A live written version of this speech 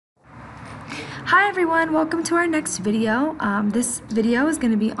Hi everyone, welcome to our next video. This video is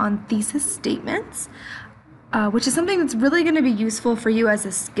going to be on thesis statements, which is something that's really going to be useful for you as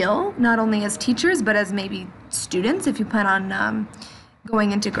a skill, not only as teachers, but as maybe students if you plan on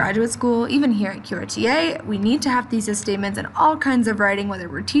going into graduate school. Even here at QRTA, we need to have thesis statements and all kinds of writing, whether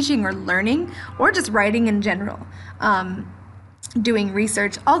we're teaching or learning, or just writing in general. Doing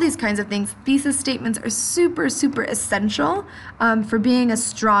research, all these kinds of things. Thesis statements are super essential for being a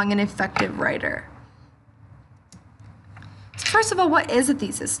strong and effective writer. So first of all, what is a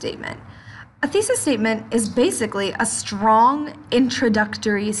thesis statement? A thesis statement is basically a strong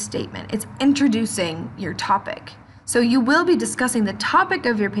introductory statement. It's introducing your topic. So you will be discussing the topic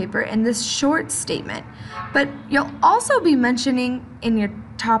of your paper in this short statement, but you'll also be mentioning in your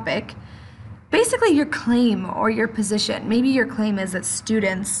topic basically your claim or your position. Maybe your claim is that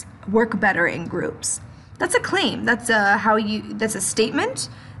students work better in groups. That's a claim. That's a statement.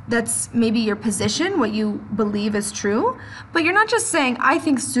 That's maybe your position, what you believe is true. But you're not just saying, I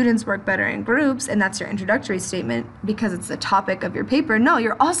think students work better in groups, and that's your introductory statement because it's the topic of your paper. No,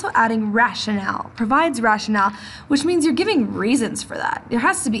 you're also adding rationale, provides rationale, which means you're giving reasons for that. There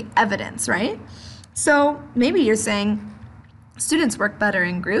has to be evidence, right? So maybe you're saying, students work better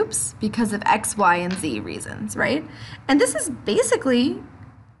in groups because of X, Y, and Z reasons, right? And this is basically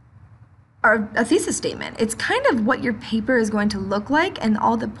a thesis statement. It's kind of what your paper is going to look like and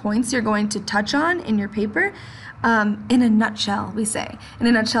all the points you're going to touch on in your paper. In a nutshell, we say. In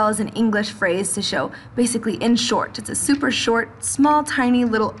a nutshell is an English phrase to show basically in short. It's a super short, small, tiny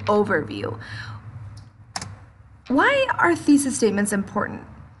little overview. Why are thesis statements important?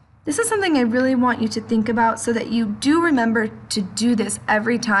 This is something I really want you to think about so that you do remember to do this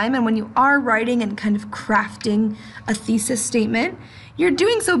every time. And when you are writing and kind of crafting a thesis statement, you're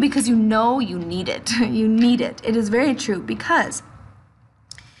doing so because you know you need it. You need it. It is very true because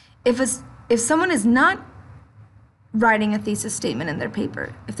if someone is not writing a thesis statement in their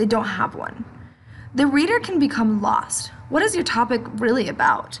paper, if they don't have one, the reader can become lost. What is your topic really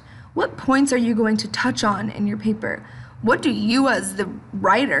about? What points are you going to touch on in your paper? What do you as the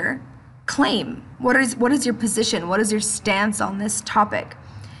writer claim? What is your position? What is your stance on this topic?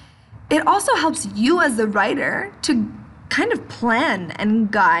 It also helps you as the writer to kind of plan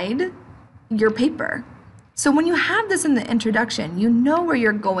and guide your paper. So when you have this in the introduction, you know where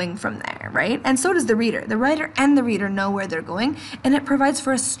you're going from there, right? And so does the reader. The writer and the reader know where they're going, and it provides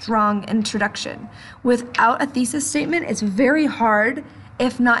for a strong introduction. Without a thesis statement, it's very hard,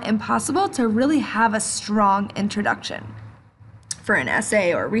 if not impossible, to really have a strong introduction for an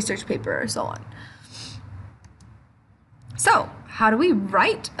essay or a research paper or so on. So, how do we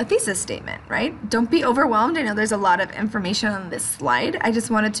write a thesis statement, right? Don't be overwhelmed. I know there's a lot of information on this slide. I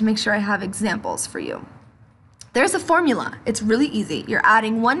just wanted to make sure I have examples for you. There's a formula. It's really easy. You're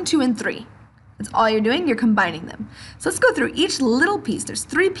adding 1, 2, and 3. That's all you're doing. You're combining them. So let's go through each little piece. There's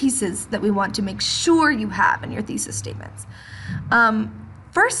 3 pieces that we want to make sure you have in your thesis statements.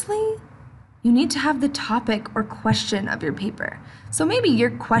 Firstly, you need to have the topic or question of your paper. So maybe your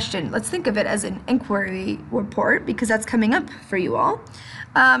question, let's think of it as an inquiry report because that's coming up for you all.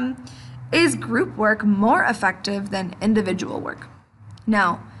 Is group work more effective than individual work?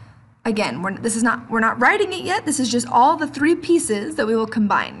 Now, again, we're not writing it yet. This is just all the 3 pieces that we will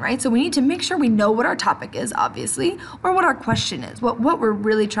combine, right? So we need to make sure we know what our topic is, obviously, or what our question is, what we're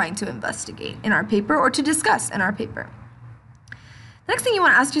really trying to investigate in our paper or to discuss in our paper. The next thing you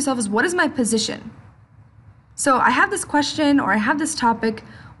want to ask yourself is, what is my position? So I have this question or I have this topic.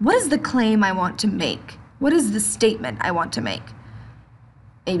 What is the claim I want to make? What is the statement I want to make?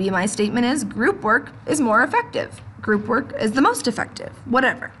 Maybe my statement is group work is more effective. Group work is the most effective,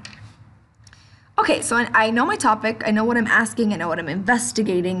 whatever. Okay, so I know my topic. I know what I'm asking. I know what I'm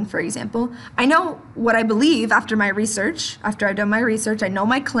investigating, for example. I know what I believe after my research. After I've done my research, I know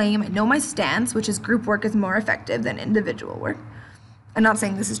my claim. I know my stance, which is group work is more effective than individual work. I'm not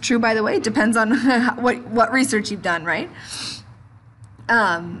saying this is true, by the way. It depends on what research you've done, right?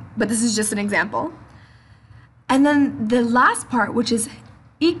 But this is just an example. And then the last part, which is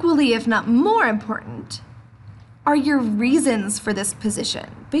equally, if not more important, are your reasons for this position.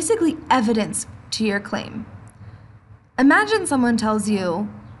 Basically, evidence to your claim. Imagine someone tells you,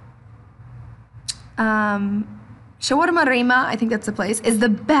 Shawarma Rima, I think that's the place, is the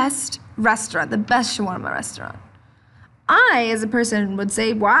best restaurant, the best shawarma restaurant. I, as a person, would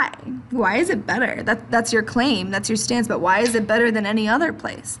say, why? Why is it better? That's your claim, that's your stance, but why is it better than any other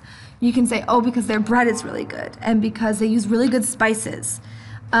place? You can say, oh, because their bread is really good, and because they use really good spices,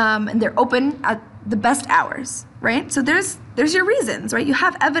 and they're open at the best hours, right? So there's your reasons, right? You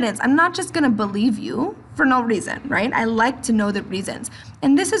have evidence. I'm not just going to believe you for no reason, right? I like to know the reasons.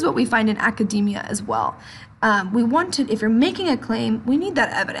 And this is what we find in academia as well. We want to, if you're making a claim, we need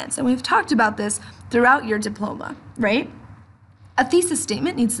that evidence. And we've talked about this throughout your diploma, right? A thesis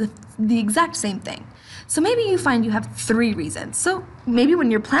statement needs the exact same thing. So maybe you find you have 3 reasons. So maybe when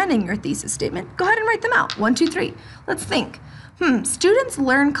you're planning your thesis statement, go ahead and write them out. 1, 2, 3. Let's think. Students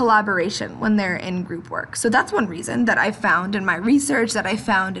learn collaboration when they're in group work. So that's one reason that I found in my research, that I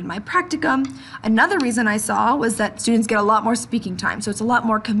found in my practicum. Another reason I saw was that students get a lot more speaking time. So it's a lot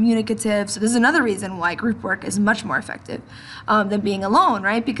more communicative. So this is another reason why group work is much more effective than being alone,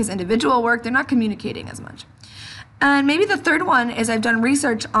 right? Because individual work, they're not communicating as much. And maybe the third one is I've done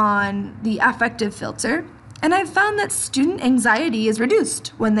research on the affective filter, and I've found that student anxiety is reduced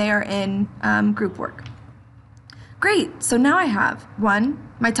when they are in group work. Great, so now I have 1,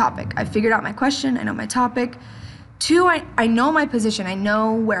 my topic. I figured out my question, I know my topic. 2, I know my position, I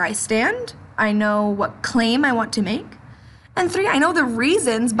know where I stand, I know what claim I want to make. And 3, I know the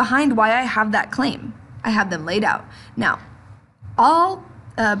reasons behind why I have that claim. I have them laid out. Now, all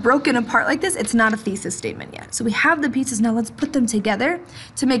broken apart like this, it's not a thesis statement yet. So we have the pieces, now let's put them together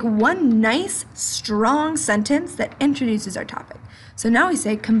to make one nice, strong sentence that introduces our topic. So now we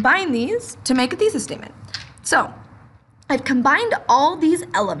say, combine these to make a thesis statement. So I've combined all these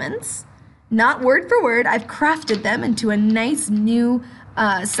elements, not word for word, I've crafted them into a nice new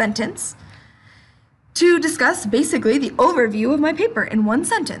sentence to discuss basically the overview of my paper in one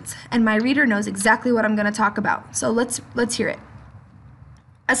sentence. And my reader knows exactly what I'm going to talk about. So let's hear it.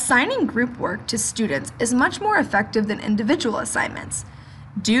 Assigning group work to students is much more effective than individual assignments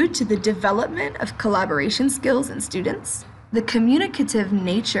due to the development of collaboration skills in students, the communicative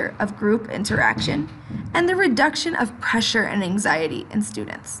nature of group interaction, and the reduction of pressure and anxiety in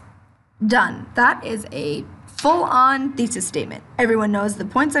students. Done. That is a full-on thesis statement. Everyone knows the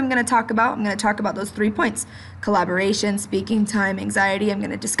points I'm going to talk about. I'm going to talk about those 3 points. Collaboration, speaking time, anxiety. I'm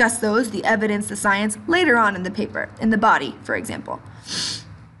going to discuss those, the evidence, the science, later on in the paper, in the body, for example.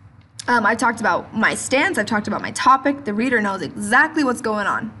 I talked about my stance, I've talked about my topic. The reader knows exactly what's going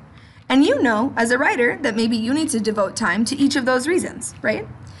on. And you know, as a writer, that maybe you need to devote time to each of those reasons, right?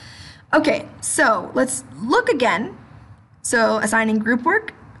 Okay, so let's look again. So assigning group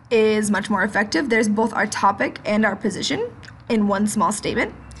work is much more effective. There's both our topic and our position in one small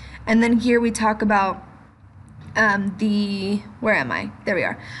statement. And then here we talk about where am I? There we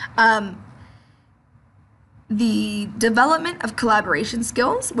are. The development of collaboration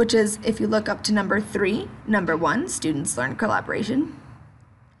skills, which is, if you look up to number 3, number 1, students learn collaboration.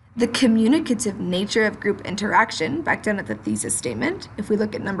 The communicative nature of group interaction, back down at the thesis statement. If we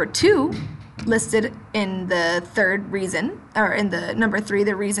look at number 2, listed in the third reason, or in the number 3,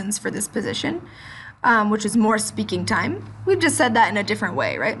 the reasons for this position, which is more speaking time. We've just said that in a different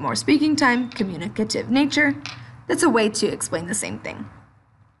way, right? More speaking time, communicative nature. That's a way to explain the same thing.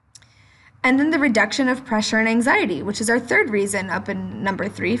 And then the reduction of pressure and anxiety, which is our third reason up in number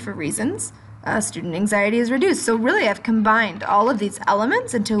 3 for reasons. Student anxiety is reduced. So really I've combined all of these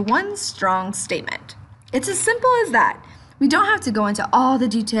elements into one strong statement. It's as simple as that. We don't have to go into all the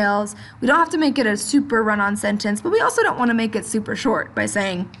details. We don't have to make it a super run-on sentence, but we also don't want to make it super short by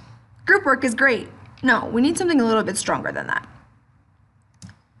saying, group work is great. No, we need something a little bit stronger than that.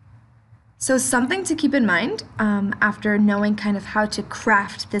 So something to keep in mind after knowing kind of how to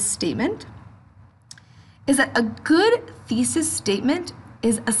craft this statement is that a good thesis statement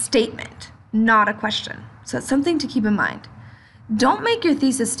is a statement, not a question. So it's something to keep in mind. Don't make your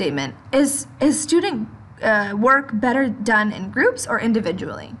thesis statement, is student work better done in groups or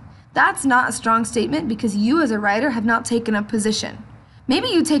individually? That's not a strong statement because you as a writer have not taken a position. Maybe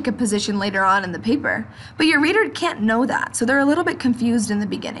you take a position later on in the paper, but your reader can't know that, so they're a little bit confused in the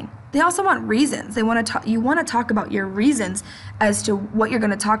beginning. They also want reasons. You want to talk about your reasons as to what you're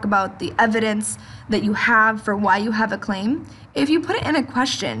going to talk about, the evidence that you have for why you have a claim. If you put it in a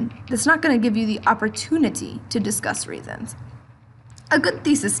question, that's not going to give you the opportunity to discuss reasons. A good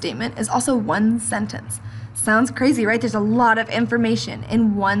thesis statement is also one sentence. Sounds crazy, right? There's a lot of information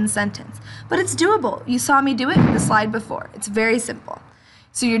in one sentence, but it's doable. You saw me do it in the slide before. It's very simple.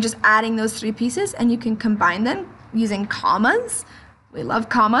 So you're just adding those 3 pieces and you can combine them using commas. We love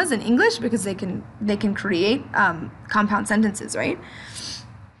commas in English because they can create compound sentences, right?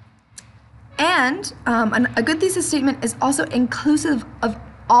 And a good thesis statement is also inclusive of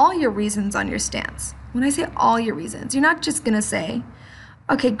all your reasons on your stance. When I say all your reasons, you're not just going to say,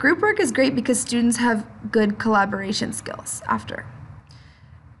 okay, group work is great because students have good collaboration skills after.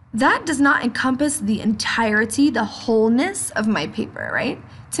 that does not encompass the entirety, the wholeness of my paper, right?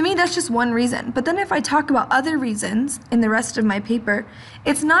 To me, that's just one reason. But then if I talk about other reasons in the rest of my paper,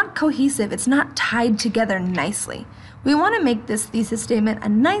 it's not cohesive, it's not tied together nicely. We want to make this thesis statement a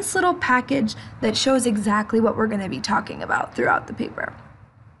nice little package that shows exactly what we're going to be talking about throughout the paper.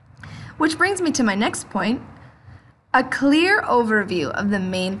 Which brings me to my next point, a clear overview of the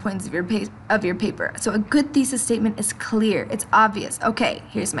main points of your paper. So a good thesis statement is clear, it's obvious. Okay,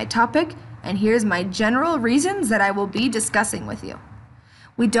 here's my topic, and here's my general reasons that I will be discussing with you.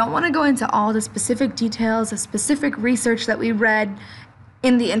 We don't want to go into all the specific details of specific research that we read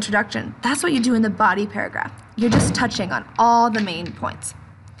in the introduction. That's what you do in the body paragraph. You're just touching on all the main points.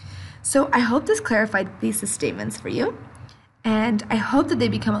 So I hope this clarified thesis statements for you, and I hope that they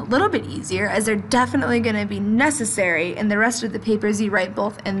become a little bit easier, as they're definitely going to be necessary in the rest of the papers you write,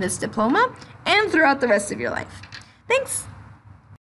 both in this diploma and throughout the rest of your life. Thanks!